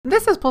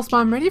This is Pulse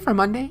Bomb ready for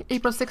Monday,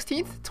 April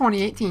 16th,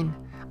 2018.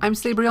 I'm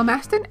Sabriel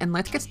Maston, and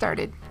let's get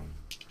started.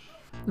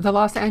 The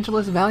Los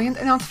Angeles Valiant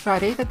announced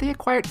Friday that they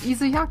acquired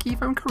Izuyaki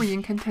from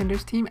Korean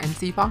contenders team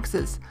NC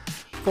Foxes.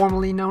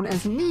 Formerly known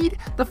as Need,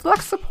 the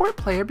Flex support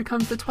player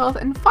becomes the 12th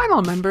and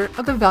final member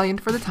of the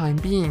Valiant for the time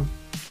being.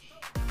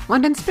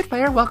 London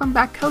Spitfire welcomed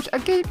back coach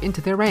Agape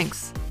into their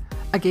ranks.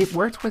 Agape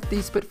worked with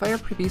the Spitfire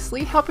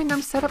previously, helping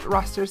them set up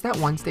rosters that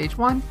won Stage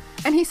 1,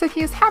 and he said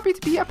he is happy to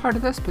be a part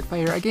of the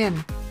Spitfire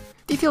again.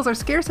 Details are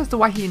scarce as to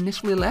why he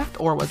initially left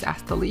or was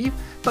asked to leave,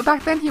 but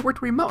back then he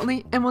worked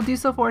remotely and will do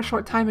so for a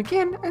short time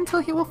again until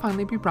he will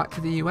finally be brought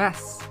to the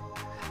US.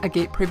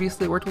 Agape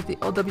previously worked with the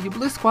LW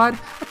Blue Squad,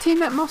 a team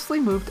that mostly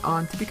moved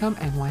on to become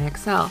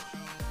NYXL.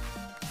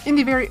 In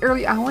the very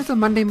early hours of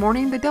Monday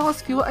morning, the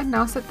Dallas Fuel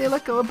announced that they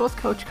let go of both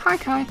coach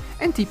KaiKai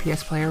and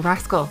DPS player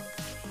Rascal.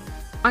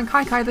 On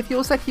KaiKai, the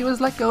Fuel said he was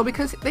let go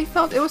because they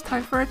felt it was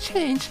time for a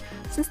change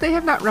since they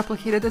have not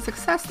replicated the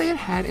success they had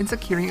had in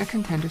securing a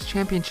Contenders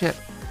Championship.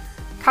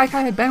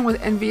 KaiKai had been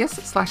with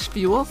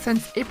Envious/Fuel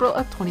since April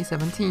of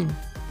 2017.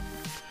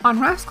 On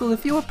Rascal, the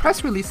Fuel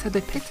press release said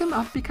they picked him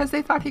up because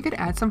they thought he could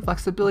add some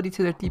flexibility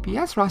to their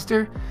DPS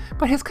roster,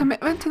 but his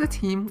commitment to the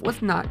team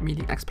was not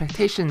meeting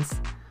expectations.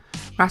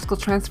 Rascal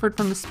transferred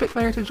from the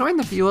Spitfire to join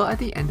the Fuel at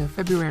the end of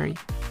February.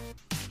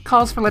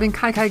 Calls for letting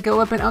KaiKai go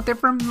have been out there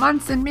for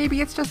months, and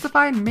maybe it's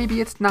justified, maybe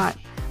it's not.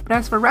 But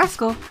as for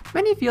Rascal,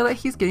 many feel that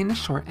he's getting the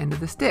short end of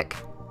the stick.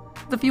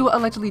 The Fuel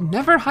allegedly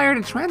never hired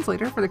a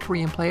translator for the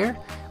Korean player,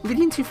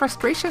 leading to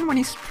frustration when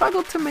he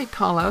struggled to make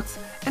callouts,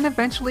 and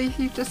eventually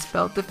he just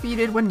felt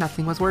defeated when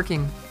nothing was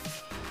working.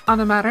 On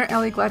the matter,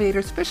 LA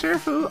Gladiators Fisher,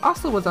 who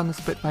also was on the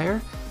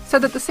Spitfire,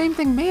 said that the same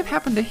thing may have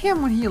happened to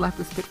him when he left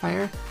the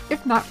Spitfire,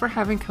 if not for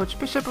having Coach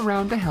Bishop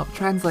around to help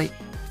translate.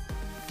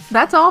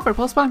 That's all for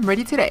Pulse Bomb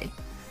Ready today.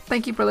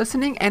 Thank you for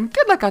listening, and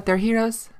good luck out there, heroes!